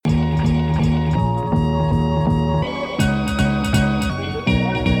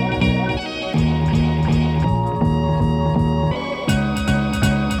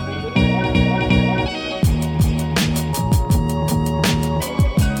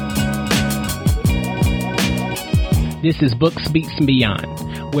This is Books, Beats, and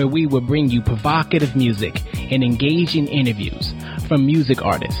Beyond, where we will bring you provocative music and engaging interviews from music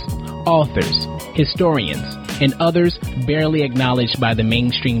artists, authors, historians, and others barely acknowledged by the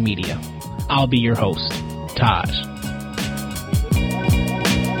mainstream media. I'll be your host, Taj.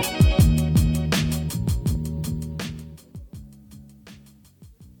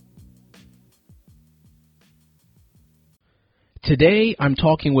 Today, I'm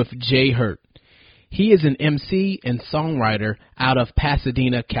talking with Jay Hurt. He is an MC and songwriter out of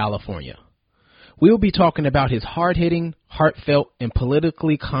Pasadena, California. We will be talking about his hard-hitting, heartfelt, and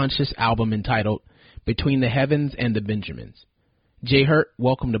politically conscious album entitled Between the Heavens and the Benjamins. Jay Hurt,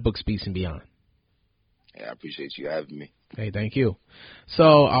 welcome to Books, Beats, and Beyond. Yeah, I appreciate you having me. Hey, thank you.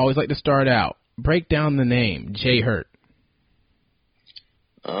 So I always like to start out. Break down the name, Jay Hurt.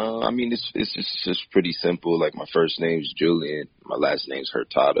 It's just pretty simple. Like, my first name's Julian, my last name's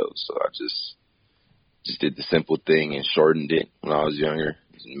Hurtado, so I just did the simple thing and shortened it when I was younger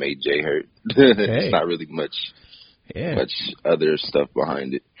and made Jay Hurt. Hey. It's not really much other stuff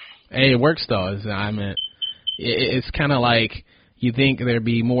behind it. Hey, it works though. It's kind of like you think there'd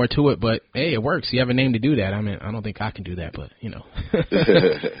be more to it, but hey, it works. You have a name to do that. I mean, I don't think I can do that, but you know,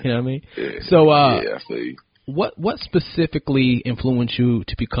 you know what I mean. Yeah. So, I feel you. What specifically influenced you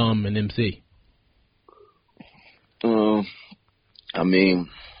to become an MC?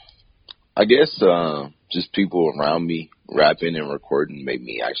 I guess just people around me rapping and recording made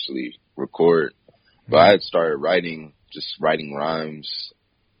me actually record. But I had started writing rhymes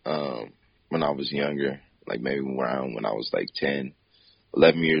when I was younger, like maybe around when I was like 10,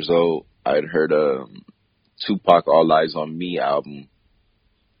 11 years old. I had heard Tupac All Eyes on Me album,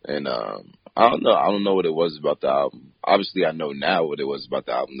 and I don't know what it was about the album. Obviously, I know now what it was about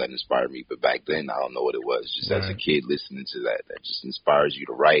the album that inspired me, but back then I don't know what it was. Just as a kid listening to that just inspires you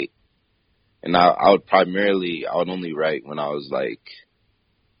to write. And I would only write when I was like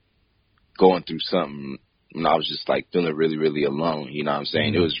going through something, when I was just like feeling really, really alone. You know what I'm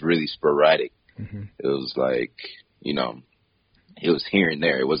saying? Mm-hmm. It was really sporadic. Mm-hmm. It was like, you know, it was here and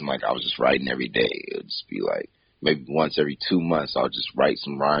there. It wasn't like I was just writing every day. It would just be like maybe once every 2 months I'll just write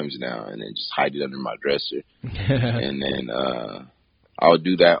some rhymes down and then just hide it under my dresser. And then I would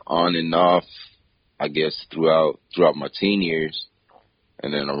do that on and off, I guess, throughout my teen years.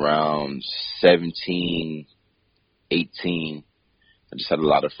 And then around 17, 18, I just had a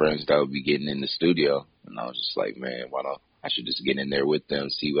lot of friends that would be getting in the studio. And I was just like, man, I should just get in there with them,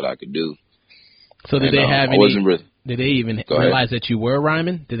 see what I could do. So did they have any, did they even realize that you were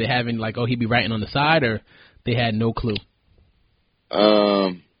rhyming? Did they have any, like, he'd be writing on the side, or they had no clue?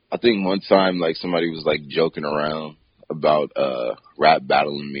 I think one time, like, somebody was, like, joking around about rap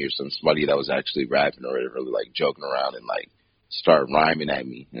battling me or somebody that was actually rapping or whatever, like, joking around and, like, start rhyming at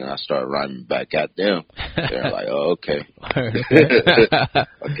me, and I started rhyming back at them. They're like, "Oh, okay,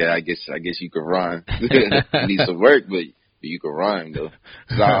 okay, I guess you can rhyme. You need some work, but you can rhyme though."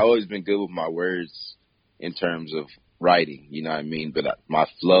 Because I've always been good with my words in terms of writing, you know what I mean. But my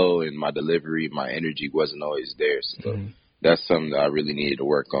flow and my delivery, my energy wasn't always there. So that's something that I really needed to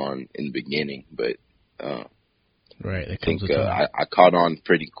work on in the beginning. But I think I caught on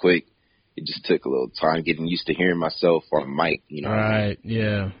pretty quick. It just took a little time getting used to hearing myself on mic, you know. Right,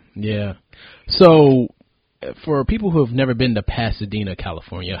 yeah. So, for people who have never been to Pasadena,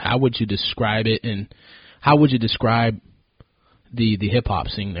 California, how would you describe it, and how would you describe the hip-hop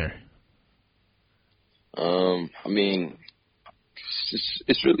scene there?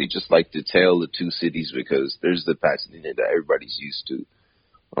 It's really just like the tale of two cities, because there's the Pasadena that everybody's used to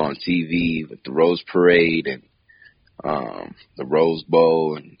on TV with the Rose Parade and the Rose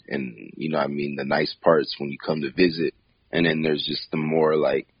Bowl and you know what I mean, the nice parts when you come to visit. And then there's just the more,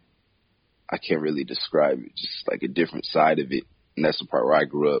 like, I can't really describe it, just like a different side of it. And that's the part where I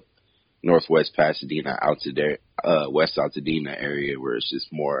grew up, Northwest Pasadena, out to there, West Altadena area, where it's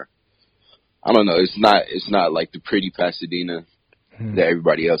just more, I don't know, it's not like the pretty Pasadena that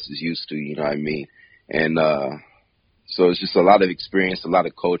everybody else is used to, you know what I mean? And so it's just a lot of experience, a lot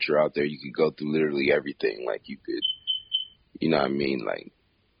of culture out there. You could go through literally everything. Like, you could, you know what I mean? Like,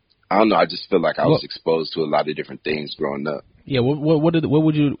 I don't know. I just feel like I was exposed to a lot of different things growing up. Yeah.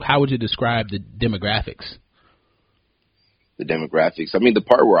 How would you describe the demographics? The demographics. I mean, the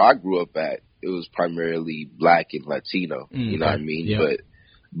part where I grew up at, it was primarily black and Latino. You know what I mean? Yeah.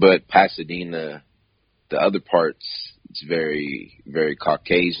 But Pasadena, the other parts, it's very, very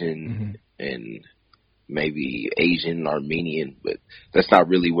Caucasian and maybe Asian, Armenian, but that's not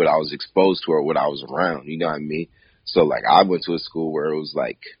really what I was exposed to or what I was around. You know what I mean? So, like, I went to a school where it was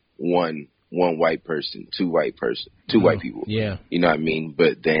like one white person, two white people. Yeah. You know what I mean?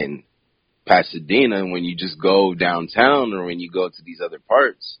 But then Pasadena, when you just go downtown or when you go to these other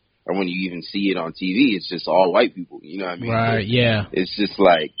parts or when you even see it on TV, it's just all white people. You know what I mean? Right, yeah. It's just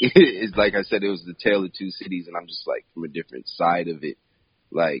like, it's like I said, it was the tale of two cities, and I'm just like from a different side of it.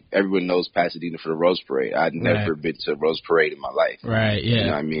 Like, everyone knows Pasadena for the Rose Parade. I'd never been to a Rose Parade in my life. Right, yeah. You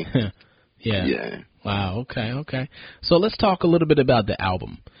know what I mean? Yeah. Wow, okay. So let's talk a little bit about the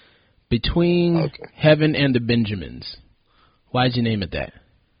album. Between Heaven and the Benjamins. Why'd you name it that?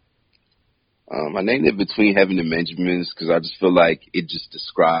 I named it Between Heaven and Benjamins because I just feel like it just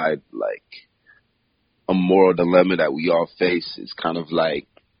described, like, a moral dilemma that we all face. It's kind of like,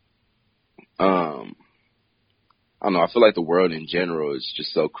 I don't know, I feel like the world in general is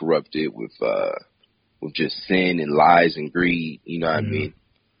just so corrupted with just sin and lies and greed, you know what I mean?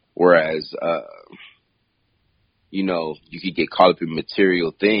 Whereas, you know, you could get caught up in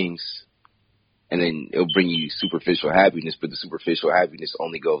material things and then it'll bring you superficial happiness, but the superficial happiness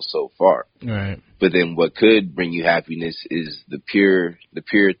only goes so far. Right. But then what could bring you happiness is the pure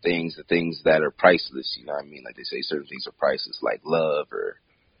things, the things that are priceless, you know what I mean? Like they say certain things are priceless, like love or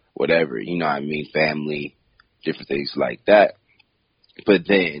whatever, you know what I mean? Family, different things like that. But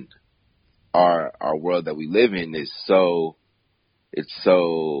then our world that we live in is so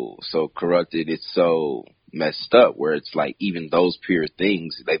corrupted, it's so messed up where it's like even those pure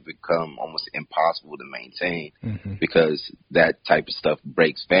things, they become almost impossible to maintain because that type of stuff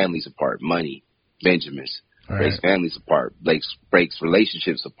breaks families apart. Money, Benjamins, breaks families apart, breaks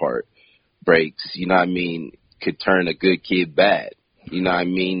relationships apart, breaks, you know what I mean, could turn a good kid bad. You know what I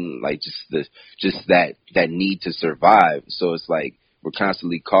mean? Like just that need to survive. So it's like we're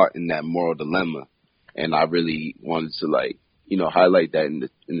constantly caught in that moral dilemma. And I really wanted to, like, you know, highlight that in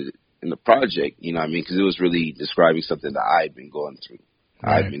the project, you know what I mean? Because it was really describing something that I'd been going through.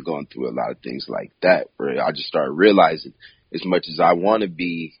 I've been going through a lot of things like that where I just started realizing as much as I want to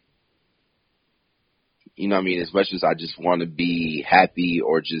be, you know what I mean, as much as I just want to be happy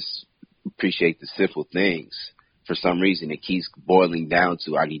or just appreciate the simple things, for some reason it keeps boiling down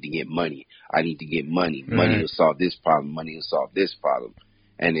to I need to get money. I need to get money. Money will solve this problem. Money will solve this problem.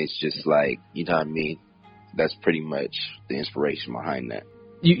 And it's just like, you know what I mean? That's pretty much the inspiration behind that.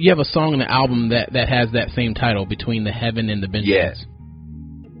 You have a song on the album that has that same title, Between the Heaven and the Benjamins. Yeah.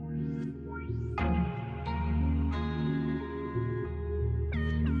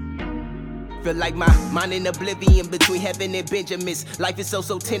 Feel like my mind in oblivion between heaven and Benjamins. Life is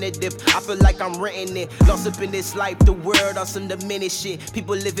so tentative. I feel like I'm renting it. Lost up in this life, the world on some diminished shit.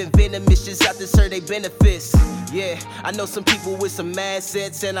 People living venomous just out to serve their benefits. Yeah, I know some people with some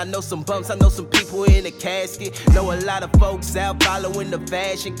assets, and I know some bumps. I know some people in a casket. Know a lot of folks out following the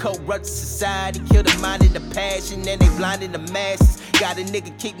fashion. Corrupt society, kill the mind and the passion, and they blinding the masses. Got a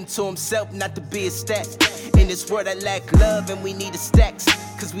nigga keeping to himself, not to be a stat. In this world I lack love, and we need the stacks,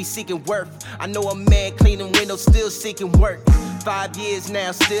 cause we seeking worth. I know a man cleaning windows, still seeking work. 5 years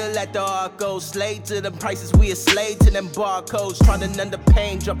now, still at the Arcos. Slave to them prices, we a slave to them barcodes. Trying to under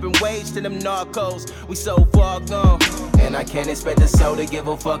pain, dropping wage to them narcos. We so far gone, and I can't expect the soul to give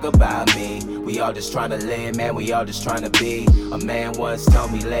a fuck about me. We all just trying to live, man, we all just trying to be. A man once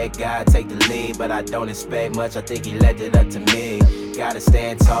told me, let God take the lead, but I don't expect much, I think he left it up to me. Gotta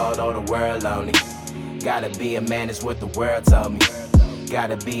stand tall, though the world on it. Gotta be a man, is what the world told me.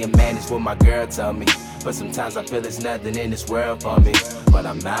 Gotta be a man, is what my girl told me. But sometimes I feel there's nothing in this world for me. But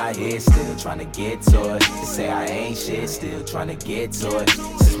I'm out here still trying to get to it. They say I ain't shit, still trying to get to it.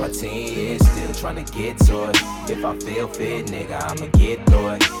 Since my teen years, still trying to get to it. If I feel fit, nigga, I'ma get through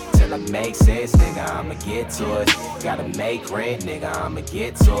it. Till it makes sense, nigga, I'ma get to it. Gotta make rent, nigga, I'ma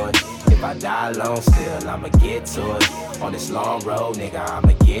get to it. If I die alone still, I'ma get to it. On this long road, nigga,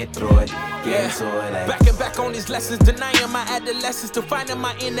 I'ma get through it. Get to it. Back and back on these lessons, denying my adolescence, to finding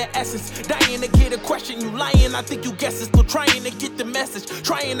my inner essence. Dying to get a question, you lying, I think you guessing. Still trying to get the message.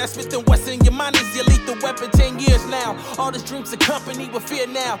 Trying that Smith & Wesson, your mind is your lethal weapon. 10 years now, all these dreams accompany with fear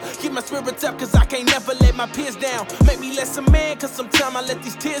now. Keep my spirits up, cause I can't never let my peers down. Make me less a man, cause sometimes I let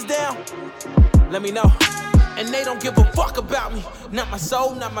these tears down. Let me know. And they don't give a fuck about me. Not my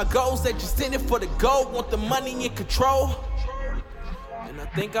soul, not my goals. They just in it for the gold. Want the money in control. And I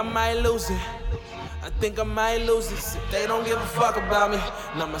think I might lose it. I think I might lose it. They don't give a fuck about me.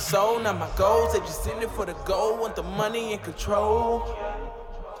 Not my soul, not my goals. They just in it for the gold. Want the money in control.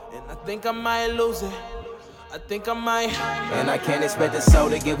 And I think I might lose it. I think I might. And I can't expect the soul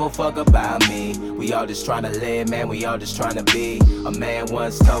to give a fuck about me. We all just trying to live, man, we all just trying to be. A man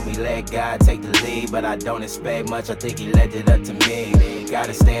once told me, let God take the lead, but I don't expect much, I think he left it up to me.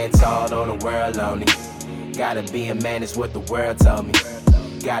 Gotta stand tall, though the world on it. Gotta be a man, is what the world told me.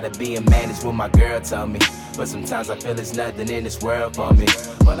 Gotta be a man is what my girl told me. But sometimes I feel there's nothing in this world for me.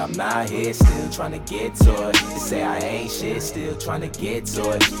 But I'm out here still trying to get to it. They say I ain't shit, still trying to get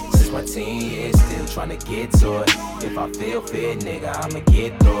to it. Since my teen years, still trying to get to it. If I feel fit, nigga, I'ma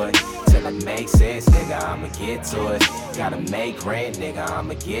get through it. Till it makes sense, nigga, I'ma get to it. Gotta make rent, nigga,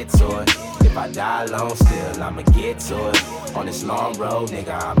 I'ma get to it. If I die alone still, I'ma get to it. On this long road,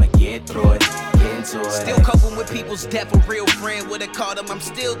 nigga, I'ma get through it. Still coping with people's death, a real friend would've caught him. I'm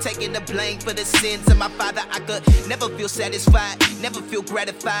still taking the blame for the sins of my father. I could never feel satisfied, never feel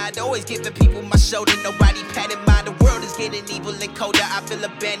gratified. Always giving people my shoulder, nobody patting mine. The world is getting evil and colder. I feel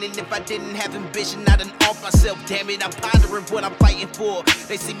abandoned. If I didn't have ambition, I done off myself. Damn it, I'm pondering what I'm fighting for.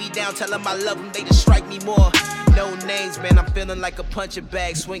 They see me down, tell them I love them, they just strike me more. No names, man, I'm feeling like a punching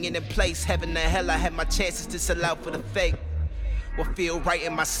bag, swinging in place. Heaven and hell, I had my chances to sell out for the fake. What feel right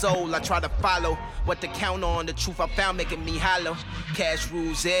in my soul, I try to follow. What to count on, the truth I found making me hollow. Cash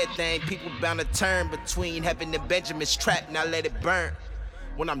rules everything, people bound to turn. Between heaven and Benjamin's trap, now let it burn.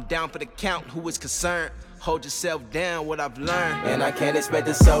 When I'm down for the count, who is concerned? Hold yourself down, what I've learned. And I can't expect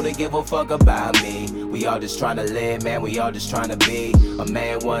the soul to give a fuck about me. We all just trying to live, man, we all just trying to be. A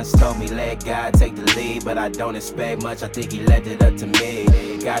man once told me, let God take the lead. But I don't expect much, I think he left it up to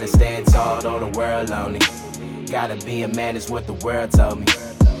me. Gotta stand tall, though the world lonely. Gotta be a man is what the world told me.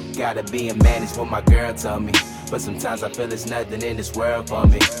 Gotta be a man is what my girl told me. But sometimes I feel there's nothing in this world for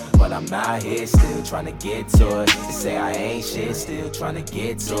me. But I'm out here still trying to get to it. They say I ain't shit, still trying to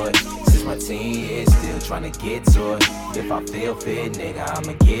get to it. Since my teen years, still trying to get to it. If I feel fit, nigga,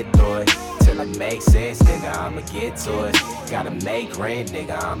 I'ma get through it. Till it makes sense, nigga, I'ma get to it. Gotta make rent,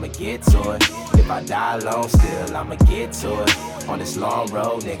 nigga, I'ma get to it. If I die alone still, I'ma get to it. On this long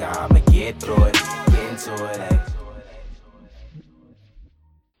road, nigga, I'ma get through it.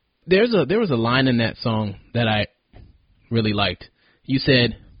 There was a line in that song that I really liked. You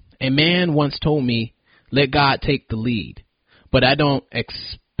said, a man once told me, let God take the lead, but I don't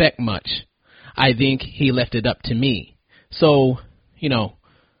expect much. I think he left it up to me. So,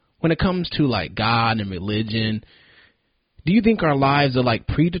 when it comes to like God and religion, do you think our lives are like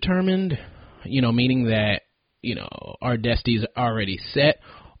predetermined, meaning that, our destiny is already set?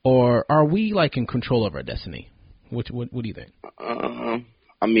 Or are we like in control of our destiny? What do you think?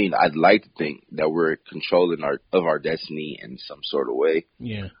 I mean, I'd like to think that we're controlling our destiny in some sort of way.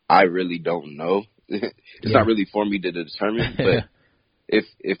 Yeah. I really don't know. It's not really for me to determine. But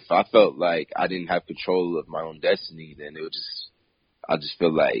if I felt like I didn't have control of my own destiny, then I just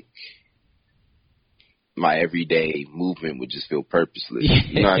feel like my everyday movement would just feel purposeless.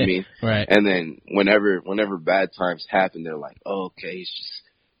 You know what I mean? Right. And then whenever bad times happen, they're like, oh, okay, it's just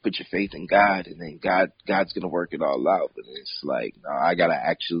put your faith in God, and then God's gonna work it all out. But it's like, no, I gotta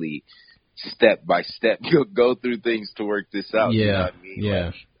actually step by step go through things to work this out. Yeah, you know what I mean?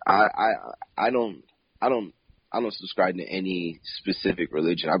 yeah. Like, I don't subscribe to any specific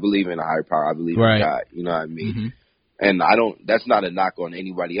religion. I believe in a higher power. I believe right. in God. You know what I mean? Mm-hmm. And that's not a knock on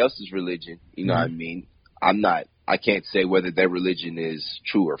anybody else's religion. You know what I mean? I can't say whether their religion is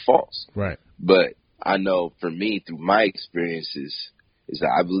true or false. Right. But I know for me, through my experiences, is that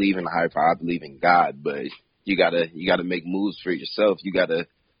I believe in a higher power. I believe in God, but you gotta make moves for yourself. You gotta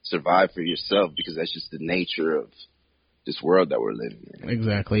survive for yourself, because that's just the nature of this world that we're living in.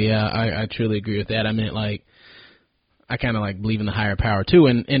 Exactly. Yeah, I truly agree with that. I mean, like, I kind of like believe in the higher power too.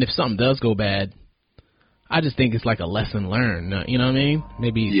 And if something does go bad, I just think it's like a lesson learned. You know what I mean?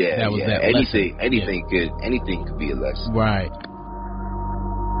 Maybe that was that lesson. Anything could be a lesson. Right.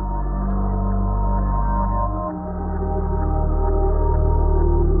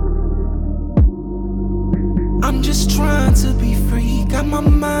 I'm just trying to be free. Got my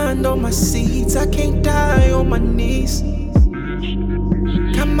mind on my seats. I can't die on my knees.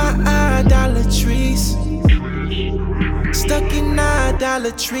 Got my idolatries stuck in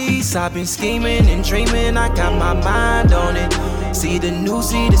idolatries. I've been scheming and dreaming. I got my mind on it. See the news,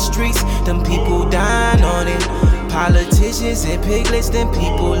 see the streets. Them people dying on it. Politicians and piglets, them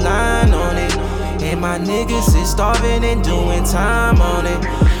people lying on it. And my niggas is starving and doing time on it.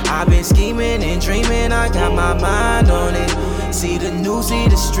 I've been scheming and dreaming, I got my mind on it. See the news, see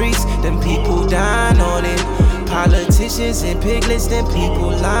the streets, them people dying on it. Politicians and piglets, them people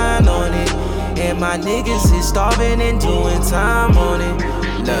lying on it. And my niggas is starving and doing time on it.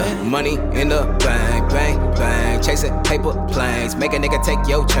 Look, money in the bank, bank, bank. chasing paper planes. Make a nigga take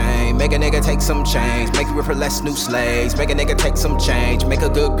your chain. Make a nigga take some change. Make you work for less new slaves. Make a nigga take some change. Make a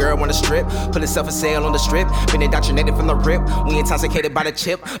good girl wanna strip. Put herself for sale on the strip. Been indoctrinated from the rip. We intoxicated by the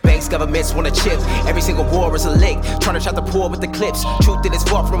chip. Banks, governments wanna chip. Every single war is a lick. Trying to trap the poor with the clips. Truth that is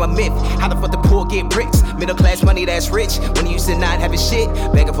far from a myth. How the fuck the poor get bricks? Middle class money that's rich. When you used to not having shit.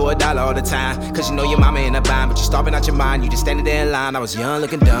 Begging for $1 all the time. Cause you know your mama in a bind. But you starving out your mind. You just standing there in line. I was young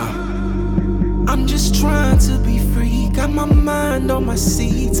looking dumb. I'm just trying to be free. Got my mind on my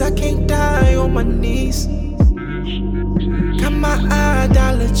seats. I can't die on my knees. Got my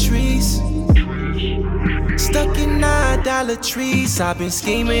idolatries. Stuck in idolatries. I've been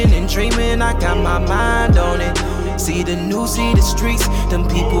scheming and dreaming. I got my mind on it. See the news, see the streets. Them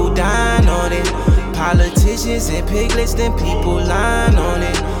people dying on it. Politicians and piglets. Them people lying on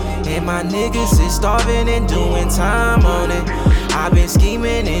it. And my niggas is starving and doing time on it. I've been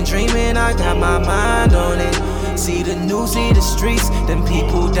scheming and dreaming, I got my mind on it. See the news, see the streets, them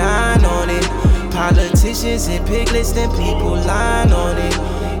people dying on it. Politicians and piglets, them people lying on it.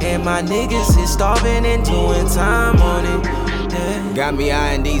 And my niggas is starving and doing time on it. Yeah. Got me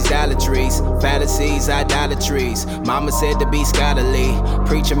eyeing these idolatries, fantasies, idolatries. Mama said to be scholarly,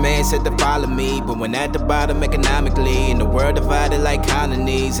 preacher man said to follow me. But when at the bottom economically, and the world divided like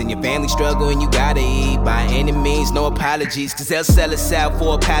colonies, and your family struggle and you gotta eat, by any means, no apologies. Cause they'll sell us out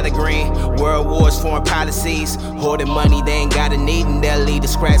for a pot of green. World wars, foreign policies, hoarding money they ain't gotta need, and they'll leave the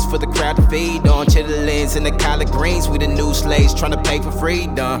scraps for the crowd to feed on. Chitlins and the collard greens, we the new slaves trying to pay for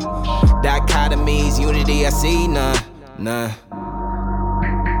freedom. Dichotomies, unity, I see none. Nah.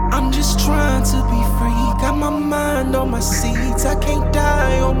 I'm just trying to be free. Got my mind on my seats. I can't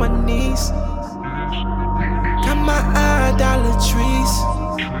die on my knees. Got my idolatries.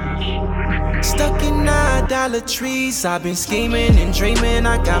 Stuck in idolatries. I've been scheming and dreaming.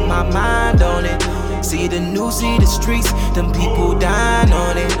 I got my mind on it. See the news, see the streets. Them people dying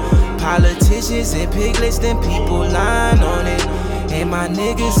on it. Politicians and piglets. Them people lying on it. And my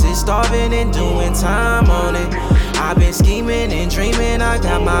niggas is starving and doing time on it. I've been scheming and dreaming, I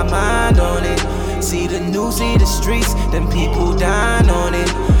got my mind on it. See the news, see the streets, them people dying on it.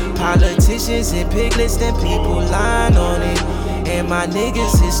 Politicians and piglets, them people lying on it. And my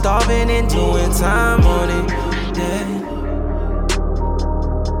niggas is starving and doing time on it. Yeah.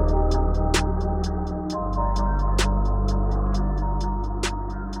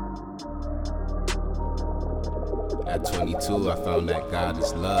 At 22, I found that God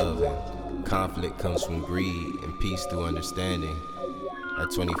is love, and conflict comes from greed, and peace through understanding.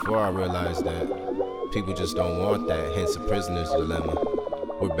 At 24, I realized that people just don't want that, hence a prisoner's dilemma.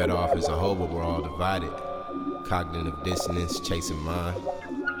 We're better off as a whole, but we're all divided. Cognitive dissonance, chasing mine.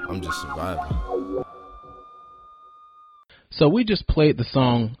 I'm just surviving. So we just played the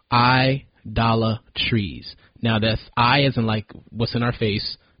song I, Dollar, Trees. Now that's I as in like what's in our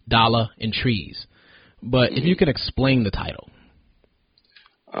face, dollar, and trees. But if you could explain the title.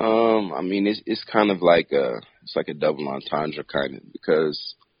 I mean, it's kind of like a double entendre kind of,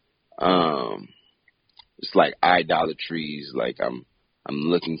 because it's like idolatries, like I'm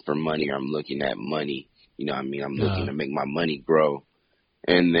looking for money, or I'm looking at money, you know what I mean? I'm looking to make my money grow.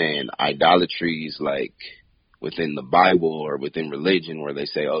 And then idolatries, like within the Bible or within religion, where they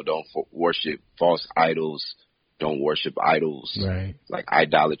say, oh, don't worship false idols, don't worship idols, right? Like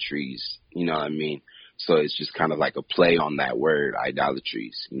idolatries, you know what I mean? So it's just kind of like a play on that word,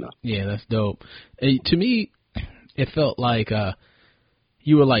 idolatries, you know? Yeah, that's dope. To me, it felt like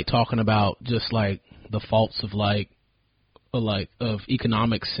you were like talking about just like the faults of of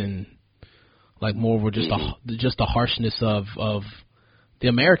economics, and like more were just just the harshness of the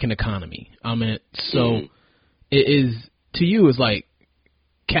American economy. I mean, so it is, to you, is like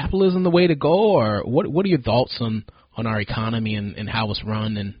capitalism the way to go, or what are your thoughts on our economy and how it's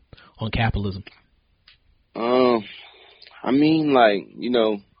run and on capitalism? I mean, like, you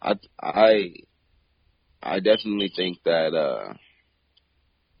know, I definitely think that,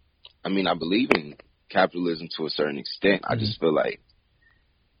 I mean, I believe in capitalism to a certain extent. I just feel like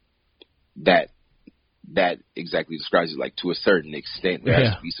that exactly describes it, like, to a certain extent. There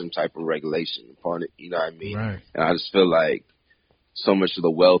has to be some type of regulation upon it, you know what I mean? Right. And I just feel like so much of the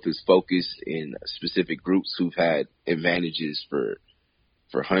wealth is focused in specific groups who've had advantages for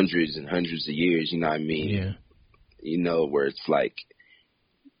hundreds and hundreds of years, you know what I mean? Yeah. You know, where it's like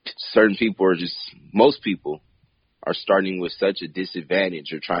certain people are just, most people are starting with such a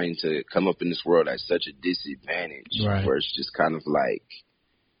disadvantage, or trying to come up in this world at such a disadvantage, right, where it's just kind of like,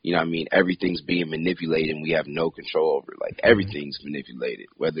 you know what I mean, everything's being manipulated and we have no control over it. Like everything's manipulated,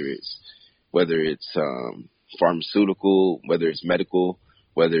 whether it's pharmaceutical, whether it's medical,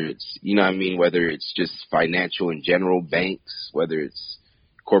 whether it's, you know what I mean, whether it's just financial in general, banks, whether it's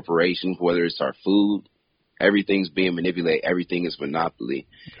corporations, whether it's our food, everything's being manipulated. Everything is monopoly.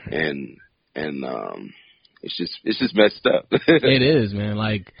 And it's just messed up. It is, man.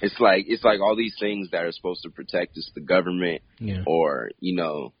 Like it's like all these things that are supposed to protect us, the government, or, you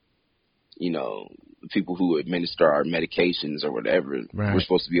know, people who administer our medications or whatever, right. We're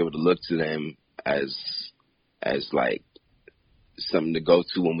supposed to be able to look to them as like something to go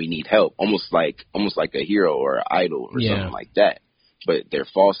to when we need help, almost like a hero or an idol or something like that. But they're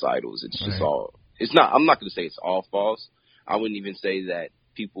false idols. It's just all. It's not. I'm not going to say it's all false. I wouldn't even say that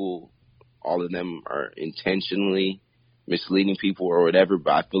people, all of them, are intentionally misleading people or whatever.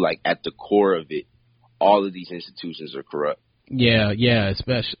 But I feel like at the core of it, all of these institutions are corrupt. Yeah,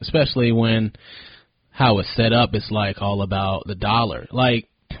 especially when how it's set up, it's like all about the dollar. Like,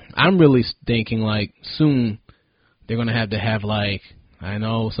 I'm really thinking like soon they're going to have like, I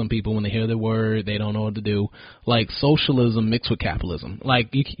know some people when they hear the word, they don't know what to do, like socialism mixed with capitalism. Like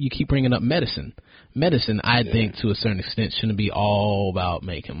you keep bringing up medicine. Medicine, I think to a certain extent shouldn't be all about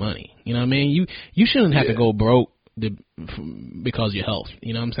making money. You know what I mean? You shouldn't have to go broke because of your health.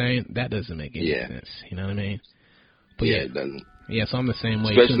 You know what I'm saying? That doesn't make any sense. You know what I mean? But it doesn't. Yeah, so I'm the same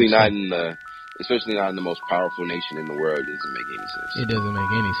way. Especially not in the most powerful nation in the world. It doesn't make any sense. It doesn't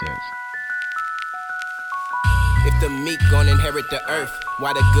make any sense. If the meek gon' inherit the earth,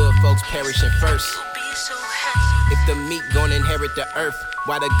 why the good folks perishing first? If the meek gon' inherit the earth,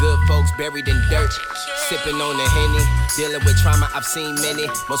 why the good folks buried in dirt? Sipping on the Henny, dealing with trauma, I've seen many.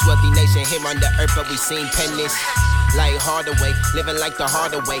 Most wealthy nation here on the earth, but we seen pennies. Like Hardaway, living like the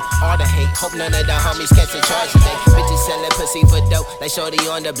harder way. All the hate, hope none of the homies catch a charge today. Bitches selling pussy for dope, like Shorty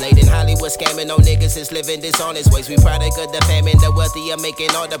on the blade. In Hollywood scamming on niggas is living dishonest ways. We product of the famine, the wealthy are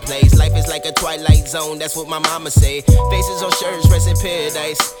making all the plays. Life is like a twilight zone, that's what my mama say. Faces on shirts, rest in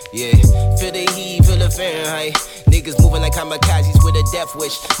paradise. Yeah, feel the heat, feel the Fahrenheit. Niggas moving like kamikazes with a death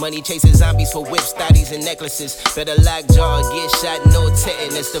wish. Money chasing zombies for whips, thotties, and necklaces. Better lockjaw, get shot, no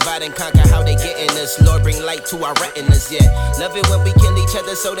tetanus. Divide and conquer how they getting us. Lord, bring light to our retinas, yeah. Love it when we kill each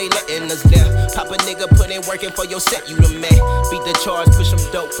other, so they letting us down. Pop a nigga, put in working for your set, you the man. Beat the charge, push them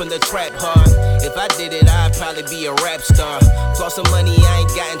dope from the trap hard. If I did it, I'd probably be a rap star. Floss some money I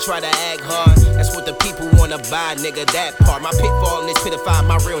ain't got and try to act hard. That's what the people wanna buy, nigga, that part. My pitfall in this pit of fire,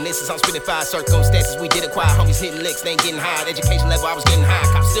 my realness is on spit of fire. Circumstances, we did it quiet, homies hitting licks, they ain't getting high. Education level, I was getting high.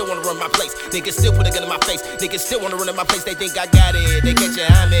 Cops still wanna run my place. Niggas still put a gun in my face. Niggas still wanna run in my place. They think I got it. They catch your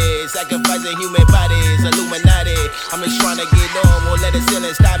homage. Sacrificing human bodies. Illuminati. I'm just trying to get on. Won't let the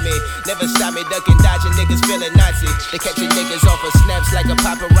ceiling stop me. Never stop me. Ducking, dodging. Niggas feeling Nazi. They catching niggas off of snaps like a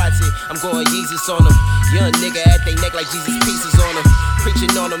paparazzi. I'm going Jesus on them. Young nigga at they neck like Jesus pieces on them.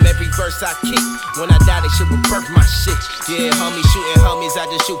 Preaching on them every verse I kick. When I die, they shit will birth my shit. Yeah, homies shooting homies. I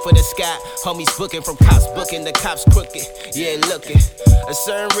just shoot for the sky. Homies booking from cops booking. The cops crooked. Yeah, looking. A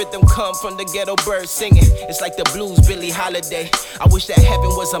certain rhythm come from the ghetto birds singing. It's like the blues, Billie Holiday. I wish that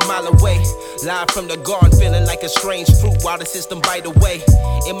heaven was a mile away. Live from the garden, feeling like a strange fruit while the system bite away.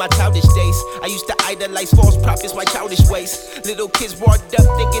 In my childish days, I used to idolize false prophets, my childish ways. Little kids brought up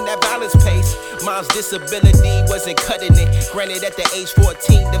thinking that violence pays. Mom's disability wasn't cutting it. Granted, at the age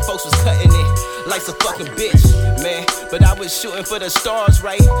 14, them folks was cutting it. Life's a fucking bitch, man. But I was shooting for the stars,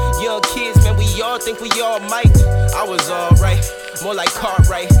 right? Young kids, man, we all think we all might. I was alright. More like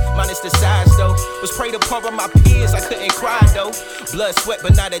Cartwright, minus the size though. Was preyed upon by my peers, I couldn't cry though. Blood, sweat,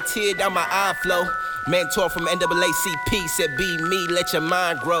 but not a tear down my eye flow. Mentor from NAACP said be me, let your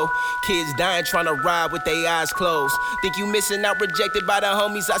mind grow. Kids dying trying to ride with their eyes closed. Think you missing out, rejected by the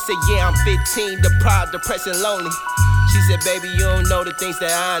homies? I said yeah, I'm 15, deprived, depressed and lonely. She said, baby, you don't know the things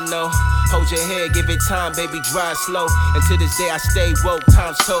that I know. Hold your head, give it time, baby, drive slow. And to this day I stay woke,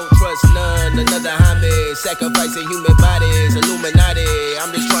 times told, trust none. Another homage, sacrificing human bodies, Illuminati.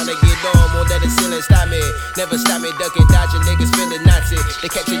 I'm just trying to get on, won't let the ceiling stop me. Never stop me, ducking, dodging, niggas feeling Nazi. They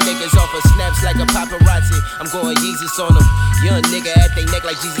catching niggas off of snaps like a paparazzi. I'm going Jesus on them. Young nigga at they neck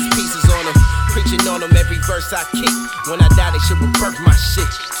like Jesus pieces on them. Preaching on them every verse I kick. When I die, they shit will birth my shit.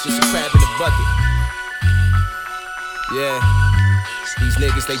 Just a crab in the bucket. Yeah, these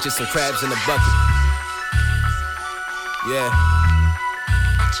niggas, they just some crabs in the bucket. Yeah.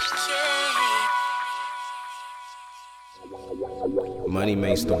 Money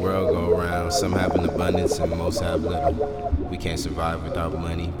makes the world go around. Some have an abundance and most have little. We can't survive without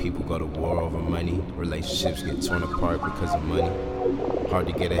money. People go to war over money. Relationships get torn apart because of money. Hard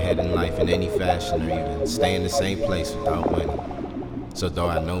to get ahead in life in any fashion or even stay in the same place without money. So though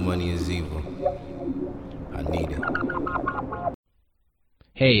I know money is evil, I need it.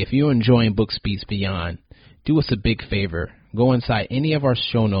 Hey, if you're enjoying Book Speaks Beyond, do us a big favor. go inside any of our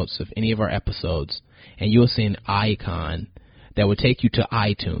show notes of any of our episodes, and you'll see an icon that will take you to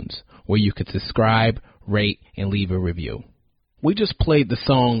iTunes, where you can subscribe, rate, and leave a review. We just played the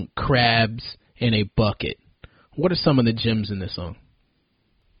song Crabs in a Bucket. What are some of the gems in this song?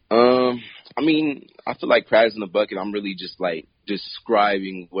 I mean, I feel like Crabs in a Bucket, I'm really just like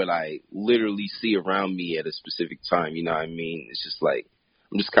describing what I literally see around me at a specific time. You know what I mean? It's just like,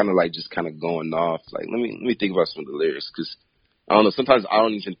 I'm just kind of going off. Like, let me think about some of the lyrics, because I don't know. Sometimes I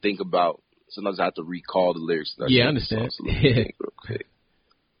don't even think about. Sometimes I have to recall the lyrics. Yeah, I understand. So real quick.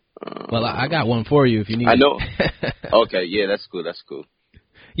 Well, I got one for you if you need. I know. Okay, yeah, that's cool. That's cool.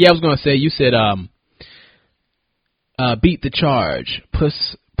 Yeah, I was gonna say, you said beat the charge,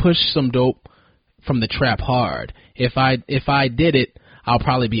 push some dope from the trap hard. If I did it, I'll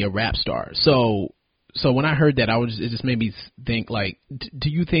probably be a rap star. So when I heard that, it just made me think, like, do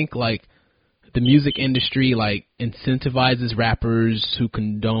you think like the music industry like incentivizes rappers who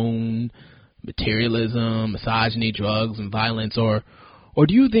condone materialism, misogyny, drugs, and violence, or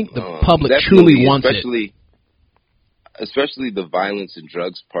do you think the public truly wants it? Especially the violence and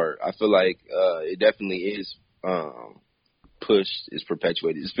drugs part. I feel like it definitely is pushed, is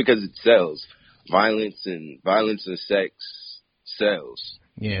perpetuated. It's because it sells. Violence and sex sells.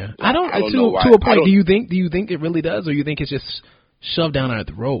 Yeah, I don't know why. To a point. Do you think it really does, or you think it's just shoved down our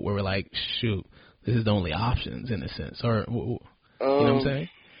throat where we're like, shoot, this is the only options in a sense, or you know what I'm saying?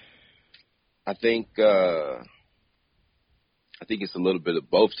 I think it's a little bit of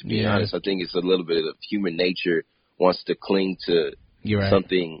both, to be honest. I think it's a little bit of human nature wants to cling to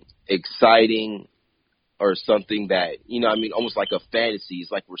something exciting or something that, you know what I mean, almost like a fantasy.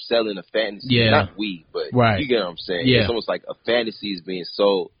 It's like we're selling a fantasy. Yeah. Not we, but you get what I'm saying. Yeah. It's almost like a fantasy is being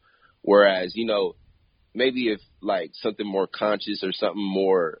sold. Whereas, you know, maybe if like something more conscious or something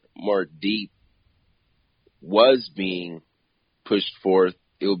more deep was being pushed forth,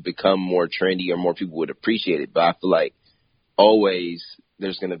 it would become more trendy or more people would appreciate it. But I feel like always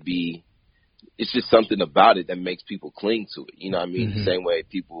there's going to be, it's just something about it that makes people cling to it. You know what I mean? Mm-hmm. The same way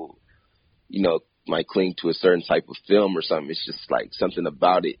people, you know, might cling to a certain type of film or something. It's just like something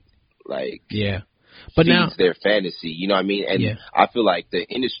about it, like, but feeds now their fantasy. You know what I mean? And I feel like the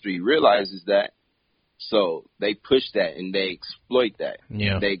industry realizes that, so they push that and they exploit that.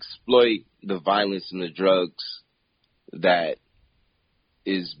 Yeah. They exploit the violence and the drugs that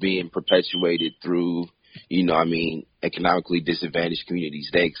is being perpetuated through, you know what I mean, economically disadvantaged communities.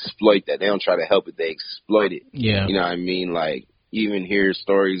 They exploit that. They don't try to help it. They exploit it. Yeah. You know what I mean? Like, you even hear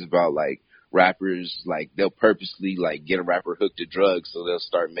stories about, like, rappers, like, they'll purposely, like, get a rapper hooked to drugs so they'll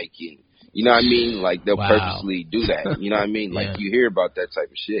start making, you know what I mean? Like, they'll purposely do that. You know what I mean? Like, you hear about that type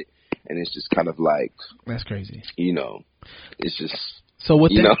of shit, and it's just kind of like... That's crazy. You know, it's just... So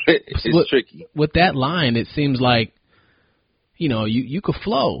with you that, know, it's tricky. With that line, it seems like, you know, you could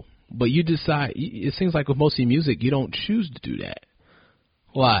flow, but you decide... It seems like with most of your music, you don't choose to do that.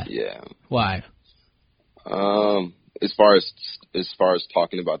 Why? Yeah. Why? As far as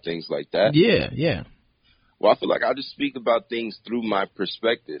talking about things like that. Yeah. Well, I feel like I just speak about things through my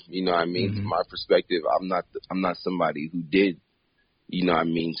perspective. You know what I mean? Mm-hmm. From my perspective, I'm not somebody who did, you know what I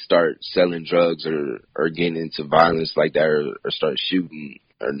mean, start selling drugs or getting into violence like that or start shooting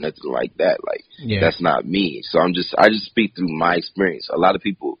or nothing like that. Like, that's not me. So I just speak through my experience. A lot of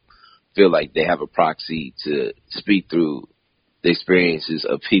people feel like they have a proxy to speak through the experiences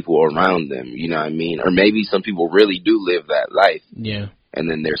of people around them, you know what I mean? Or maybe some people really do live that life. Yeah. And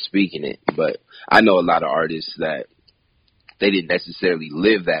then they're speaking it. But I know a lot of artists that they didn't necessarily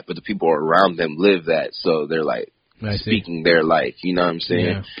live that, but the people around them live that. So they're like speaking their life, you know what I'm saying?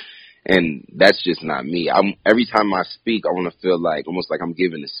 Yeah. And that's just not me. Every time I speak, I want to feel like almost like I'm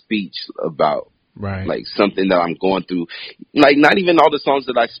giving a speech about like something that I'm going through. Like, not even all the songs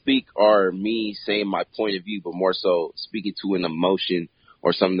that I speak are me saying my point of view, but more so speaking to an emotion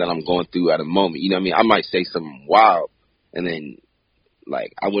or something that I'm going through at a moment. You know what I mean? I might say something wild, and then,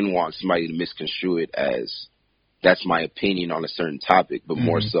 like, I wouldn't want somebody to misconstrue it as that's my opinion on a certain topic, but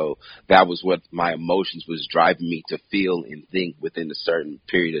more so that was what my emotions was driving me to feel and think within a certain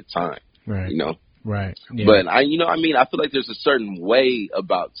period of time. Right. You know? Right. Yeah. But I feel like there's a certain way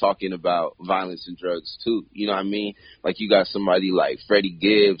about talking about violence and drugs too. You know what I mean? Like, you got somebody like Freddie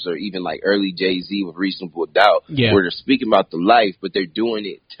Gibbs or even like early Jay-Z with Reasonable Doubt, where they're speaking about the life, but they're doing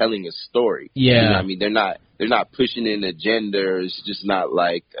it, telling a story. Yeah. You know what I mean? They're not pushing an agenda. It's just not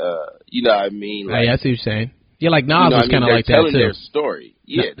like, you know what I mean? Like, I see what you're saying. Yeah, like Nas was kind of like that too. They're telling their story.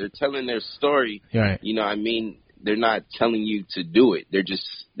 Yeah, they're telling their story. Right. You know what I mean? They're not telling you to do it.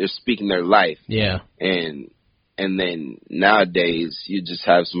 They're speaking their life. Yeah. And And then nowadays, you just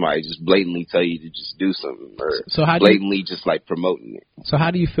have somebody just blatantly tell you to just do something, or so how blatantly just like promoting it. So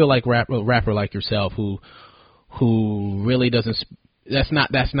how do you feel like a rapper like yourself who really doesn't? That's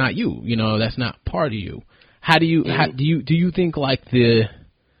not you. You know, that's not part of you. How do you do you think like the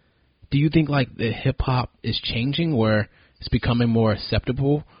hip hop is changing, where it's becoming more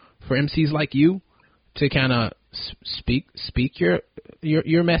acceptable for MCs like you to kind of speak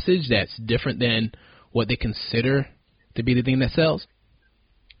your message that's different than what they consider to be the thing that sells?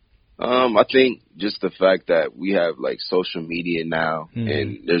 I think just the fact that we have like social media now,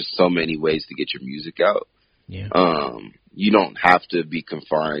 and there's so many ways to get your music out. Yeah. You don't have to be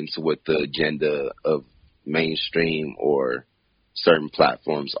confined to what the agenda of mainstream or certain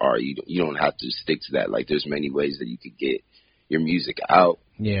platforms are. You don't have to stick to that. Like, there's many ways that you could get your music out.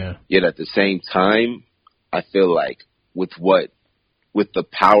 Yeah. Yet at the same time, I feel like with the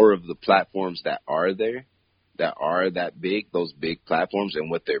power of the platforms that are there, that are that big, those big platforms and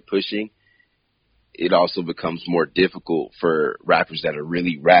what they're pushing, it also becomes more difficult for rappers that are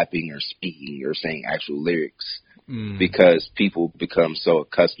really rapping or speaking or saying actual lyrics, because people become so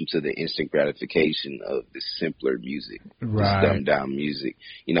accustomed to the instant gratification of the simpler music, this dumbed down music.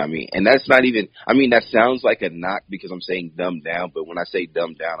 You know what I mean? And that's not even, I mean, that sounds like a knock because I'm saying dumbed down, but when I say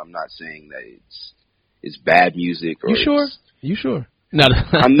dumbed down, I'm not saying that it's bad music. Or you sure? You sure? No,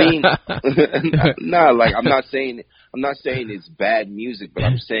 I mean, no, like I'm not saying it's bad music, but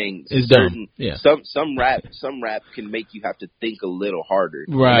I'm saying it's certain, yeah. some rap can make you have to think a little harder.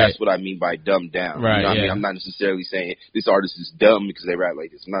 Right. And that's what I mean by dumbed down. Right. You know what I mean? I'm not necessarily saying this artist is dumb because they rap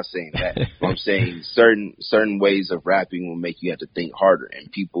like this. I'm not saying that. But I'm saying certain ways of rapping will make you have to think harder,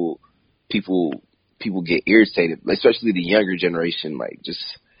 and people get irritated, especially the younger generation, like just.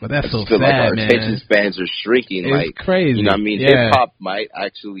 But that's so feel sad, like our man. attention spans are shrinking. It's like crazy. You know what I mean? Yeah. Hip hop might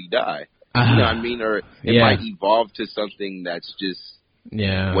actually die. You know what I mean? Or it might evolve to something that's just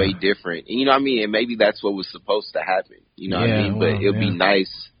way different. And you know what I mean? And maybe that's what was supposed to happen. You know what I mean? But it'll be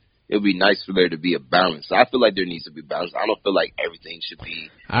nice. It'll be nice for there to be a balance. I feel like there needs to be balance. I don't feel like everything should be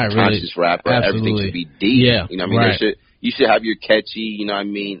conscious rap or everything should be deep. Yeah, you know what I mean? You should have your catchy, you know what I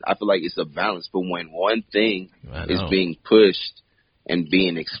mean? I feel like it's a balance. But when one thing is being pushed and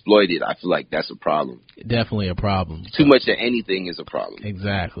being exploited, I feel like that's a problem. Definitely a problem. Too much of anything is a problem.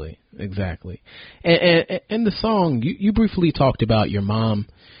 Exactly. And in the song, you briefly talked about your mom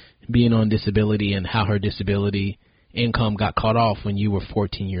being on disability and how her disability income got cut off when you were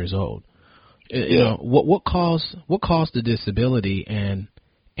 14 years old. You know, what caused the disability, and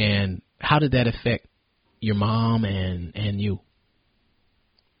how did that affect your mom and you?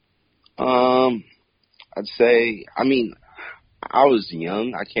 I'd say, I mean, I was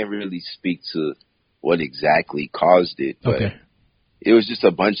young. I can't really speak to what exactly caused it, but it was just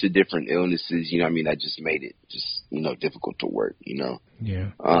a bunch of different illnesses, you know what I mean, that just made it just, you know, difficult to work, you know. Yeah.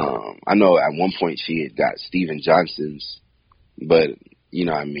 I know at one point she had got Steven Johnson's, but, you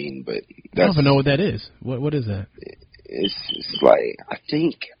know what I mean, but that's... I don't even know what that is. What is that? It's like,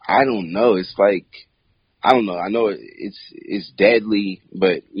 I don't know. It's like, I don't know. I know it's deadly,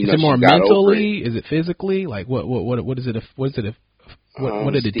 but you know, is it more she got mentally? over it. Is it physically? Like what is it? What did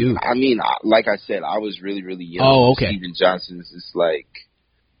it do? I mean, like I said, I was really, really young. Oh, okay. Steven Johnson's is like,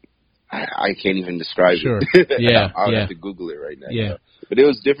 I can't even describe it. Yeah. I'll have to Google it right now. Yeah. But it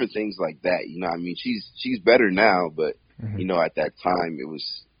was different things like that. You know what I mean? She's better now, but you know, at that time it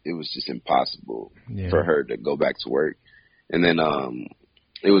was just impossible for her to go back to work. And then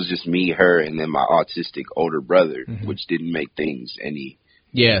it was just me, her, and then my autistic older brother, which didn't make things any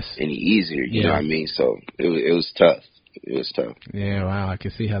easier. You know what I mean? So it was tough. It was tough. Yeah, wow. I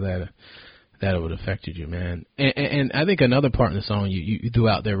can see how that would have affected you, man. And I think another part in the song you threw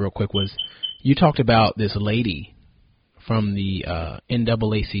out there real quick was you talked about this lady from the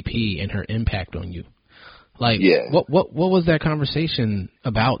NAACP and her impact on you. Like, what was that conversation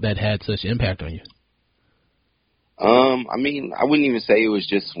about that had such impact on you? I mean, I wouldn't even say it was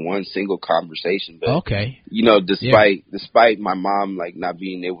just one single conversation, but you know, despite my mom like not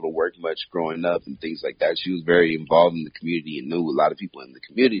being able to work much growing up and things like that, she was very involved in the community and knew a lot of people in the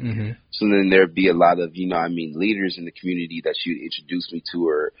community. So then there'd be a lot of, you know, I mean, leaders in the community that she would introduce me to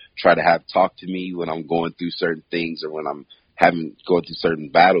or try to have talk to me when I'm going through certain things or when I'm going through certain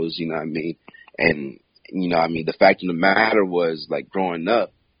battles, you know what I mean? And, you know, I mean, the fact of the matter was, like, growing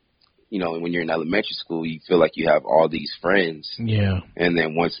up, you know, when you're in elementary school, you feel like you have all these friends. Yeah. And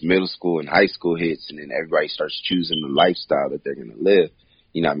then once middle school and high school hits and then everybody starts choosing the lifestyle that they're going to live,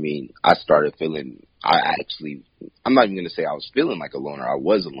 you know what I mean? I started feeling, I'm not even going to say I was feeling like a loner. I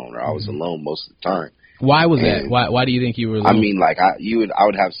was a loner. I was alone most of the time. Why was that? Why do you think you were alone? I mean, like, I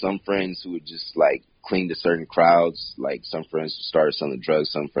would have some friends who would just, like, cling to certain crowds. Like some friends started selling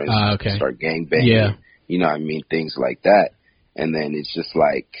drugs, some friends start gang banging. Yeah. You know what I mean? Things like that. And then it's just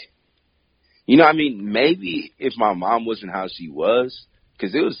like, you know what I mean? Maybe if my mom wasn't how she was,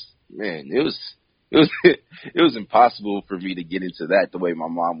 because it was impossible for me to get into that the way my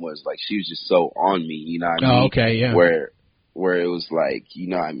mom was. Like, she was just so on me, you know what I mean? Oh, okay, yeah. Where it was like, you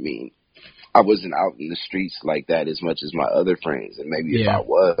know what I mean? I wasn't out in the streets like that as much as my other friends, and maybe if I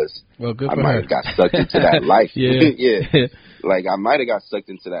was, well, good I for might her. have got sucked into that life. Yeah. Like, I might have got sucked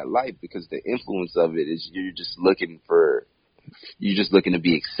into that life because the influence of it is you're just looking to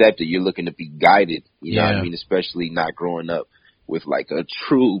be accepted. You're looking to be guided. You know what I mean? Especially not growing up with like a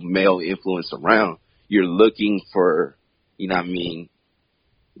true male influence around. You're looking for, you know what I mean?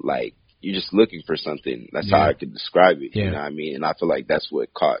 Like, you're just looking for something. That's how I could describe it. You know what I mean? And I feel like that's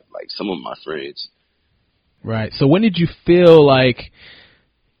what caught like some of my friends. Right. So when did you feel like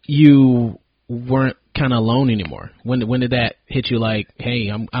you weren't kind of alone anymore? When did that hit you? Like,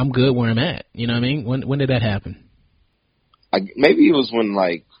 hey, I'm good where I'm at. You know what I mean? When did that happen? Maybe it was when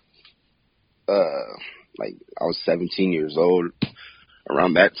like I was 17 years old.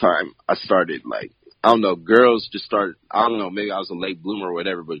 Around that time, I started like, I don't know, girls just started, I don't know, maybe I was a late bloomer or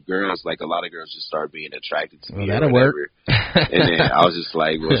whatever, but girls, like a lot of girls just started being attracted to me. That'll or work. And then I was just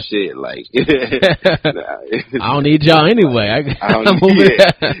like, well, shit, like. I don't need y'all anyway. Exactly.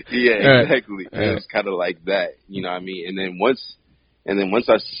 Right. It was kind of like that, you know what I mean? And then once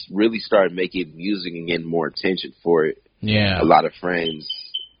I really started making music and getting more attention for it, a lot of friends,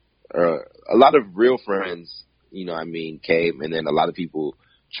 a lot of real friends, you know what I mean, came, and then a lot of people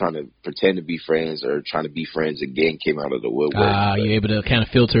trying to pretend to be friends or trying to be friends again came out of the woodwork. You're able to kind of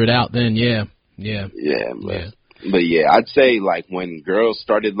filter it out then, Yeah, man. But yeah, I'd say like when girls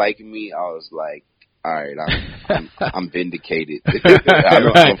started liking me, I was like, all right, I'm vindicated. I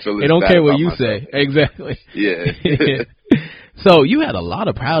don't feel as they don't bad care what about you myself. say. Exactly. Yeah. So you had a lot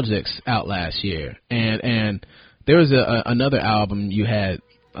of projects out last year, and there was another album you had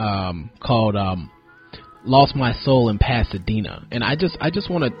called "Lost My Soul in Pasadena," and I just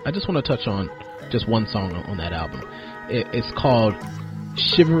want to touch on just one song on that album. It's called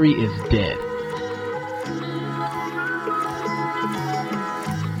 "Chivalry Is Dead."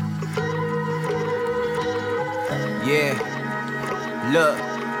 Yeah, look,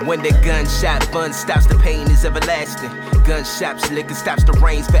 when the gunshot fun stops, the pain is everlasting. Gunshots, liquor stops, the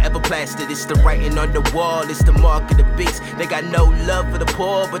rain's forever plastered. It's the writing on the wall, it's the mark of the beast. They got no love for the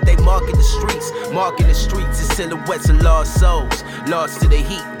poor, but they marking the streets. Marking the streets is silhouettes of lost souls. Lost to the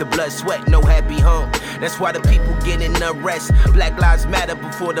heat, the blood, sweat, no happy home. That's why the people getting unrest. Black lives matter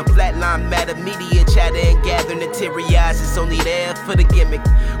before the flatline matter. Media chatter and gathering the teary eyes. It's only there for the gimmick.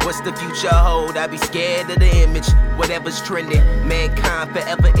 What's the future hold? I be scared of the image. Whatever's trending, mankind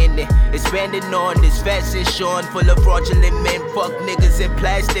forever in it. Expanding on this fashion showing full of fraudulent men. Fuck niggas in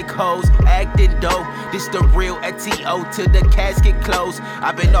plastic hoes, acting dope. This the real ATO to the casket close.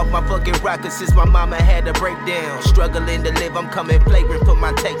 I've been off my fucking rocker since my mama had a breakdown. Struggling to live, I'm coming flagrant for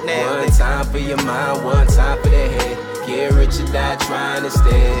my take now. One time for your mind, one time for the head. Get rich or die trying to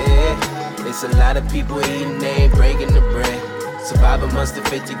stay. It's a lot of people eating, they ain't breaking the bread. Survivor must have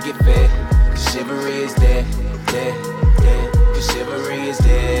fit to get fed. Cause chivalry is dead, dead, dead. Cause chivalry is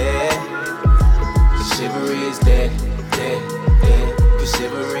dead. Cause chivalry is dead, dead, dead. Cause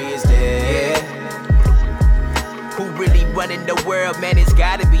chivalry is dead. Who really running the world, man, it's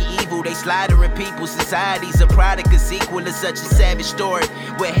gotta be evil. They slaughtering people, society's a product of sequel to such a savage story,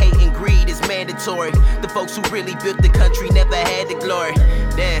 where hate and greed is mandatory. The folks who really built the country never had the glory.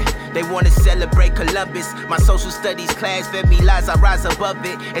 Damn, they wanna celebrate Columbus. My social studies class fed me lies, I rise above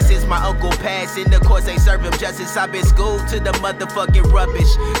it. And since my uncle passed, in the courts they serve him justice. I've been schooled to the motherfucking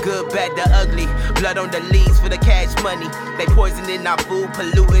rubbish. Good, bad, the ugly. Blood on the leaves for the cash money. They poisoning our food,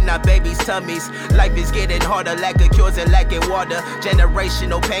 polluting our babies' tummies. Life is getting harder, lack of cures and lacking water.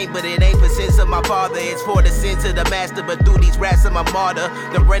 Generational pain, but it ain't for sins of my father. It's for the sins of the master, but through these rats I'm a martyr.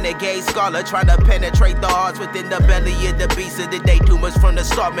 The renegade scholar trying to penetrate the hearts within the belly of the beast of the day. Too much from the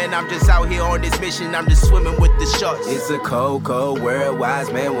start, man, I'm just out here on this mission. I'm just swimming with the sharks. It's a cold, cold world, wise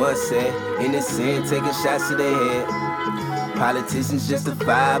man once said. Innocent taking shots to the head. Politicians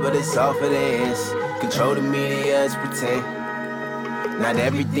justify, but it's all for the ends. Control the media is pretend. Not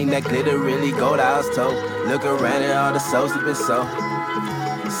everything that glitter really gold, I was told. Look around at all the souls that been sold.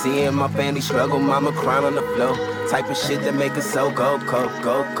 Seeing my family struggle, mama crying on the floor. Type of shit that make us so go, go,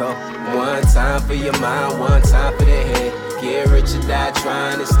 go, go. One time for your mind, one time for the head. Get rich or die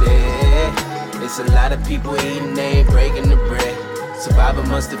trying to stay. It's a lot of people eating, they ain't breaking the bread. Survivor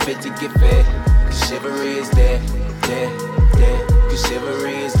must have fit to get fed. Cause chivalry is dead, dead, dead. Cause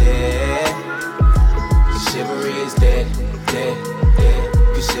chivalry is dead. Cause chivalry is dead, dead, dead.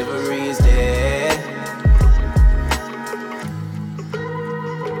 Cause chivalry is dead.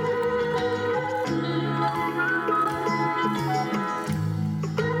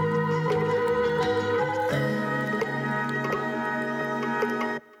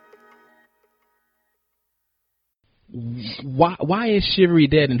 Why is chivalry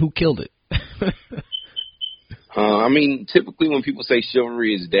dead, and who killed it? I mean, typically when people say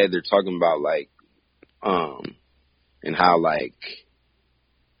chivalry is dead, they're talking about like, and how like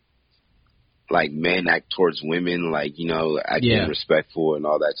men act towards women, like, you know, acting respectful and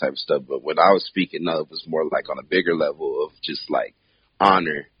all that type of stuff. But what I was speaking of was more like on a bigger level of just like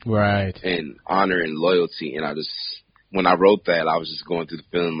honor, right? And honor and loyalty. And when I wrote that, I was just going through the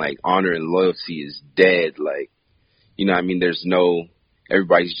feeling like honor and loyalty is dead. Like, you know what I mean?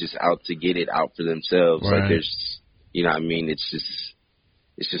 Everybody's just out to get it out for themselves. Right. Like there's, you know what I mean? It's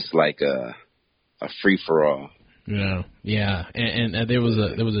just like a free for all. Yeah. And there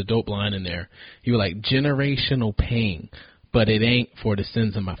was a dope line in there. You were like, generational pain, but it ain't for the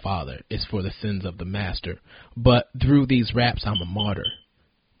sins of my father. It's for the sins of the master. But through these raps, I'm a martyr.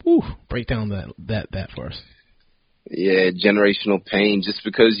 Woo, break down that for us. Yeah, generational pain. Just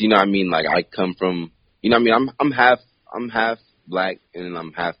because, you know what I mean? Like I come from, you know what I mean? I'm half black and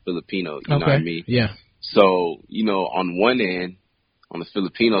I'm half Filipino. You know what I mean? Yeah. So, you know, on one end, on the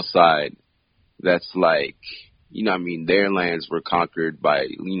Filipino side, that's like, you know what I mean, their lands were conquered by,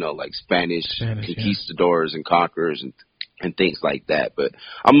 you know, like Spanish conquistadors and conquerors and things like that. But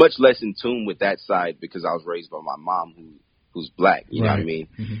I'm much less in tune with that side because I was raised by my mom who's black, you know what I mean?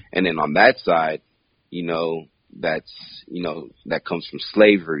 Mm-hmm. And then on that side, you know, that comes from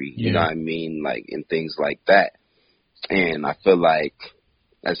slavery, you know what I mean? Like, and things like that. And I feel like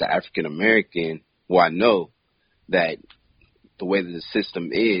as an African American, I know that the way that the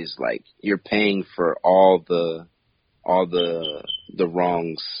system is, like, you're paying for all the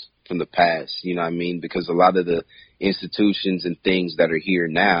wrongs from the past, you know what I mean? Because a lot of the institutions and things that are here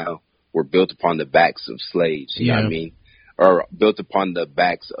now were built upon the backs of slaves, you know what I mean? Or built upon the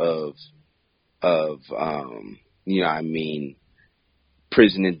backs of you know what I mean,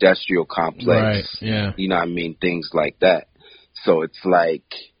 prison industrial complex, right, yeah. You know what I mean, things like that. So it's like,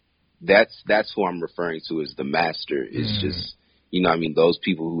 that's who I'm referring to as the master. It's just, you know what I mean, those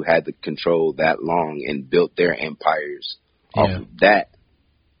people who had the control that long and built their empires off of that.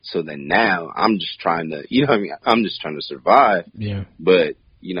 So then now I'm just trying to, you know what I mean, I'm just trying to survive. Yeah. But,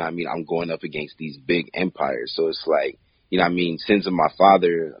 you know what I mean, I'm going up against these big empires. So it's like, you know what I mean, sins of my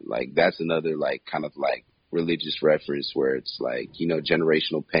father, like that's another like kind of like religious reference where it's like, you know,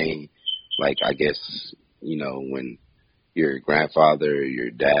 generational pain. Like, I guess, you know, when your grandfather or your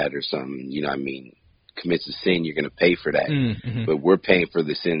dad or something, you know what I mean, commits a sin, you're going to pay for that. Mm-hmm. But we're paying for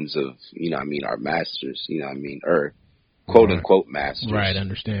the sins of, you know what I mean, our masters, you know what I mean, or quote unquote masters. Right,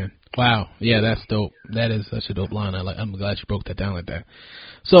 understand. Wow. Yeah, that's dope. That is such a dope line. I'm glad you broke that down like that.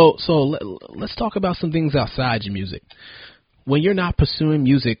 So let's talk about some things outside your music. When you're not pursuing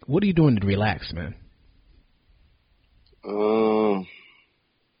music, what are you doing to relax, man?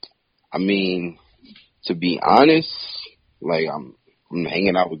 I mean, to be honest, like I'm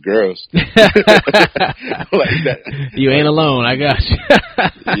hanging out with girls. Like that. You ain't alone. I got you.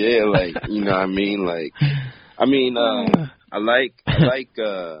 Yeah, like, you know what I mean? Like, I mean, I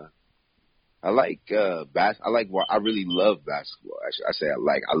really love basketball. Actually,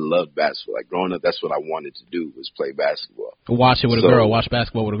 I love basketball. Like growing up, that's what I wanted to do was play basketball. Watch it with a girl. Watch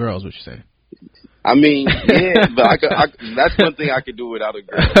basketball with a girl is what you're saying. I mean, yeah, but that's one thing I could do without a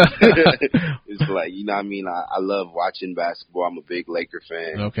girl. It's like, you know what I mean? I love watching basketball. I'm a big Laker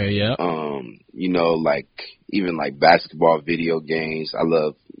fan. Okay, yeah. You know, like, even like basketball video games. I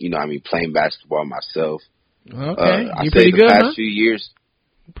love, you know what I mean, playing basketball myself. Okay. You're pretty good, past few years.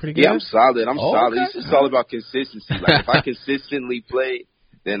 Pretty good? Yeah, I'm solid. Solid. It's just all about consistency. Like, if I consistently play,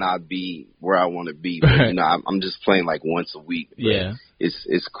 then I'd be where I want to be. But, you know, I'm just playing like once a week. Yeah.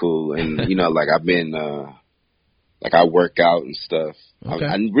 It's cool. And, you know, like I've been, like I work out and stuff. Okay.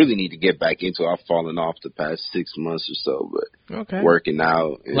 I really need to get back into it. I've fallen off the past 6 months or so, but working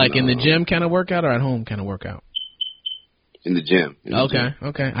out. And, like in the gym kind of workout or at home kind of workout? In the gym.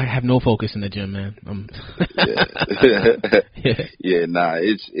 Okay. I have no focus in the gym, man. Nah,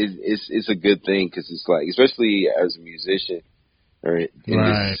 it's a good thing because it's like, especially as a musician, or in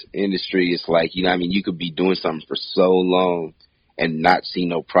this industry, it's like, you know what I mean, you could be doing something for so long and not see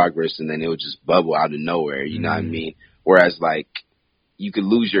no progress, and then it would just bubble out of nowhere, you know what I mean? Whereas, like, you could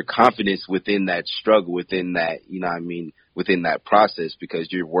lose your confidence within that struggle, within that, you know what I mean, within that process,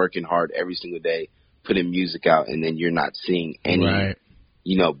 because you're working hard every single day, putting music out, and then you're not seeing any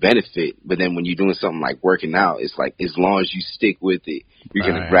benefit. But then when you're doing something like working out, it's like as long as you stick with it, you're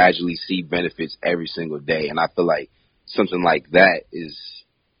going to gradually see benefits every single day. And I feel like something like that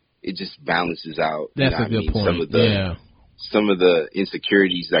it just balances out. That's a good point. Some of the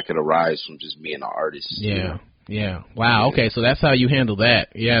insecurities that could arise from just being an artist. Yeah. Yeah. Wow. Okay. So that's how you handle that.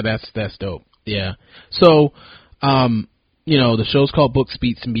 Yeah. That's dope. Yeah. So, the show's called Books,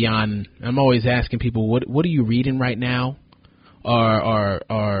 Beats, and Beyond. I'm always asking people, what are you reading right now?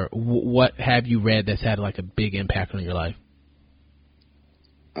 Or what have you read that's had like a big impact on your life?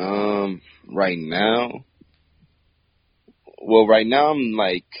 Right now I'm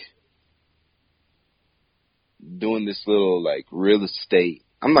like doing this little like real estate.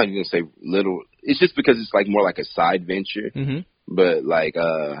 I'm not even gonna say little. It's just because it's like more like a side venture. Mm-hmm. But like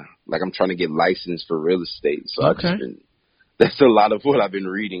I'm trying to get licensed for real estate. So that's a lot of what I've been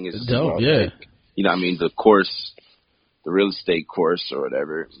reading. Is dope, yeah. Like, the course, the real estate course or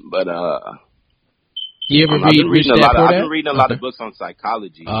whatever. But you ever I've been reading a lot okay. of books on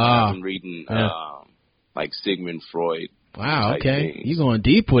psychology. I've been reading like Sigmund Freud. Wow, okay. You going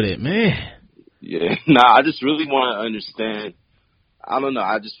deep with it, man. Yeah. Nah, I just really want to understand. I don't know.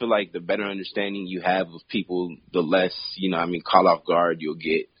 I just feel like the better understanding you have of people, the less, caught off guard you'll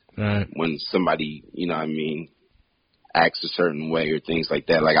get when somebody, acts a certain way or things like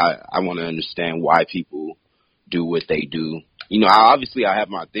that. Like, I want to understand why people do what they do. Obviously I have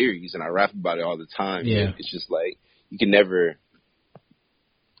my theories and I rap about it all the time. Yeah. It's just like, you can never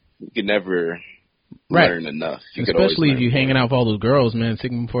learn enough. Especially if you're hanging out with all those girls, man.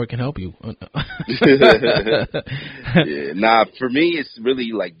 Sigmund Freud can help you. Yeah. Nah, for me, it's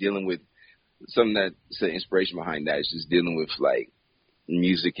really like dealing with something that's an inspiration behind that. It's just dealing with like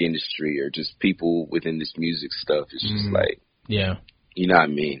music industry or just people within this music stuff. It's just like, yeah, you know what I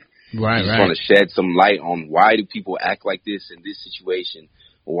mean? Right, you just want to shed some light on why do people act like this in this situation?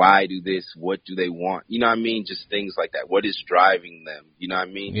 Why do this? What do they want? You know what I mean? Just things like that. What is driving them? You know what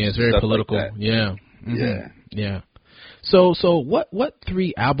I mean? Yeah, it's very political. Like yeah. Mm-hmm. Yeah. Yeah. So what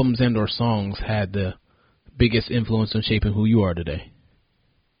 3 albums and or songs had the biggest influence on shaping who you are today?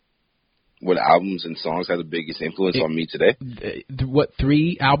 What albums and songs had the biggest influence on me today? What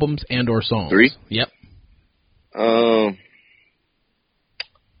 3 albums and or songs? 3? Yep.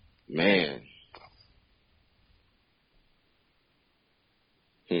 Man.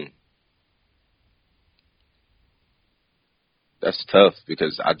 That's tough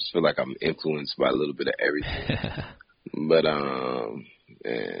because I just feel like I'm influenced by a little bit of everything. But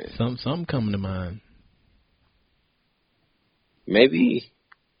some coming to mind. Maybe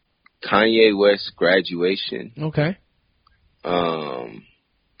Kanye West, Graduation. Okay.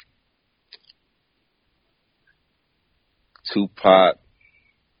 Tupac,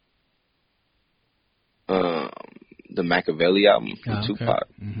 the Machiavelli album from Tupac.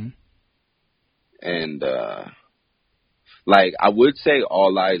 Mm-hmm. And like I would say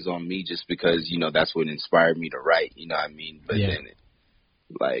All Eyes on Me just because, that's what inspired me to write, you know what I mean? But then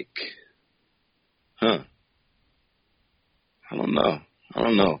I don't know.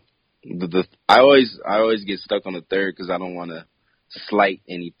 I always get stuck on the third because I don't want to slight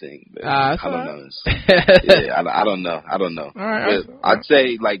anything. But I don't know. I don't know. All right. But I'd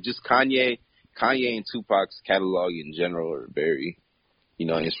say like just Kanye and Tupac's catalog in general are very,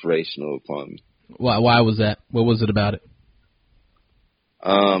 inspirational upon me. Why was that? What was it about it?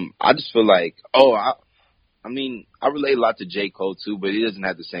 I just feel like, I relate a lot to J. Cole too, but he doesn't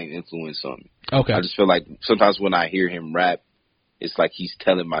have the same influence on me. Okay. I just feel like sometimes when I hear him rap, it's like he's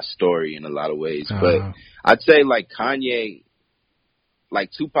telling my story in a lot of ways. But I'd say like Kanye,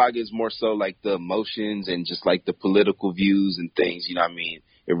 like Tupac is more so like the emotions and just like the political views and things, you know what I mean?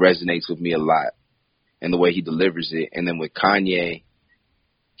 It resonates with me a lot and the way he delivers it. And then with Kanye,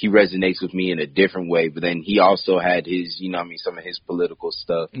 he resonates with me in a different way, but then he also had his, some of his political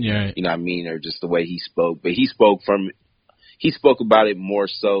stuff, you know what I mean? Or just the way he spoke, but he spoke about it more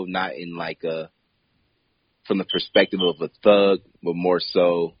so not in like from the perspective of a thug, but more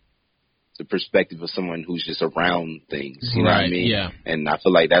so the perspective of someone who's just around things, you know what I mean? Yeah. And I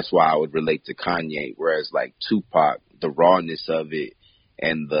feel like that's why I would relate to Kanye, whereas like Tupac, the rawness of it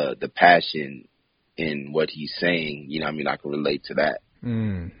and the passion in what he's saying, I can relate to that.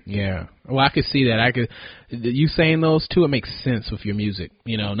 Yeah. Well, I could see that. You saying those two, it makes sense with your music.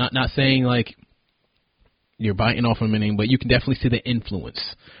 Not saying like you're biting off on anything, but you can definitely see the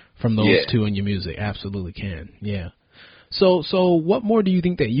influence from those two in your music. Absolutely can. Yeah. So what more do you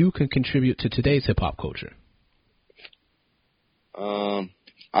think that you can contribute to today's hip hop culture? I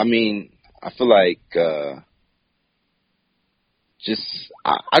feel like I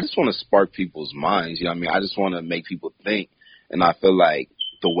just want to spark people's minds. I just want to make people think. And I feel like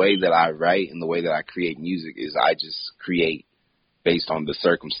the way that I write and the way that I create music is I just create based on the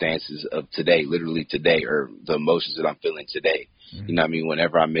circumstances of today, literally today, or the emotions that I'm feeling today. Mm-hmm. You know what I mean?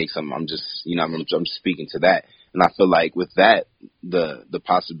 Whenever I make something, I'm just, you know, I'm speaking to that. And I feel like with that, the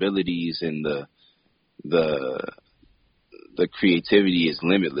possibilities and the creativity is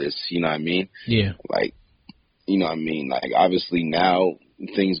limitless. You know what I mean? Yeah. Like, you know what I mean? Like, obviously now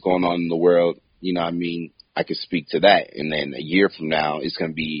things going on in the world, you know what I mean? I could speak to that. And then a year from now, it's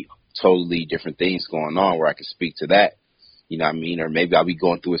going to be totally different things going on where I could speak to that. You know what I mean? Or maybe I'll be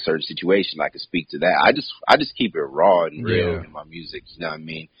going through a certain situation. I could speak to that. I just keep it raw and real in my music. You know what I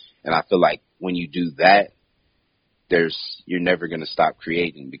mean? And I feel like when you do that, you're never going to stop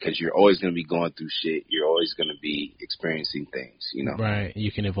creating because you're always going to be going through shit. You're always going to be experiencing things, you know? Right.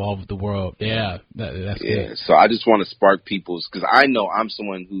 You can evolve with the world. Yeah. That's good. So I just want to spark people's, because I know I'm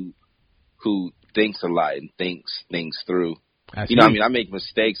someone who thinks a lot and thinks things through. You know what I mean? I make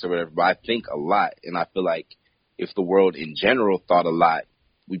mistakes or whatever, but I think a lot. And I feel like if the world in general thought a lot,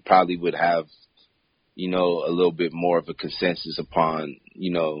 we probably would have, you know, a little bit more of a consensus upon,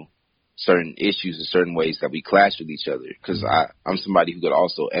 you know, certain issues and certain ways that we clash with each other. Because I'm somebody who could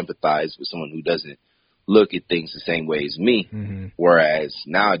also empathize with someone who doesn't look at things the same way as me. Mm-hmm. Whereas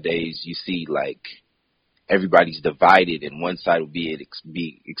nowadays you see like everybody's divided and one side will be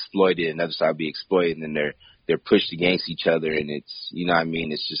exploited, another side will be exploited, and then they're pushed against each other. And it's, you know what I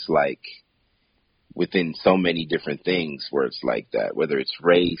mean? It's just like within so many different things where it's like that, whether it's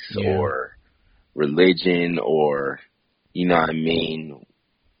race or religion or, you know what I mean,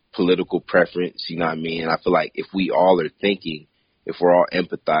 political preference, you know what I mean? And I feel like if we all are thinking, if we're all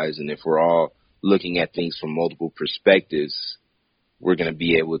empathizing, if we're all looking at things from multiple perspectives, we're going to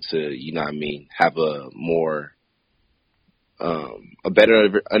be able to, you know what I mean, have a more, a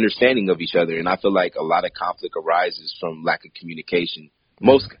better understanding of each other. And I feel like a lot of conflict arises from lack of communication.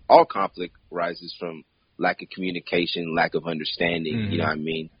 All conflict arises from lack of communication, lack of understanding, you know what I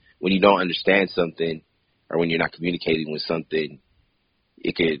mean? When you don't understand something or when you're not communicating with something,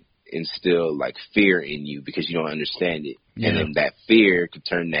 it could instill like fear in you because you don't understand it. Yeah. And then that fear could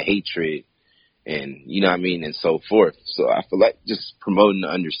turn to hatred and, you know what I mean, and so forth. So I feel like just promoting the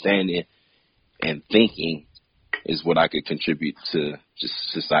understanding and thinking is what I could contribute to just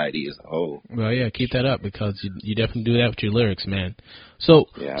society as a whole. Well, yeah, keep that up because you definitely do that with your lyrics, man. So,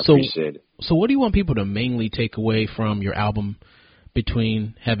 yeah, I appreciate it. So what do you want people to mainly take away from your album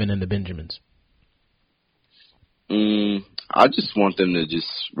Between Heaven and the Benjamins? I just want them to just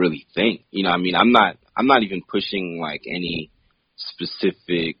really think. You know what I mean? I'm not even pushing like any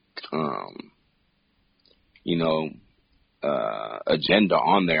specific agenda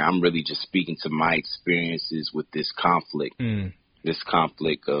on there. I'm really just speaking to my experiences with this conflict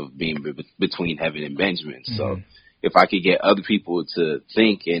of being between heaven and Benjamin. So if I could get other people to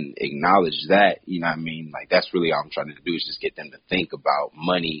think and acknowledge that, you know what I mean? Like that's really all I'm trying to do is just get them to think about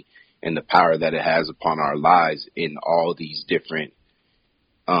money and the power that it has upon our lives in all these different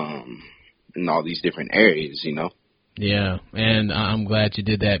areas, you know? Yeah, and I'm glad you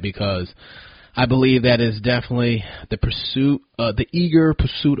did that because I believe that is definitely the eager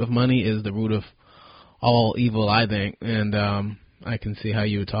pursuit of money is the root of all evil, I think. And I can see how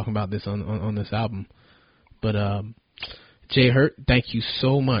you were talking about this on this album. But Jay Hurt, thank you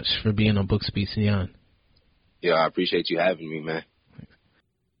so much for being on Book Speaks Neon. Yeah, I appreciate you having me, man.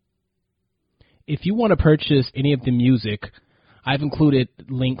 If you want to purchase any of the music, I've included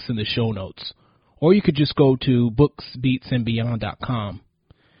links in the show notes. Or you could just go to booksbeatsandbeyond.com.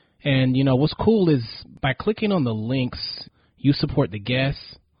 And, you know, what's cool is by clicking on the links, you support the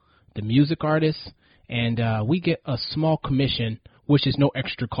guests, the music artists, and we get a small commission, which is no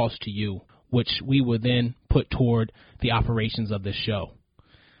extra cost to you, which we will then put toward the operations of this show.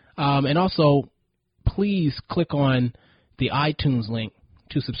 And also, please click on the iTunes link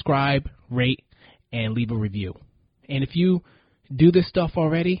to subscribe, rate, and leave a review. And if you do this stuff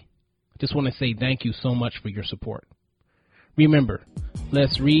already, just want to say thank you so much for your support. Remember,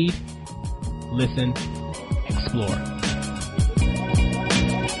 let's read, listen, explore.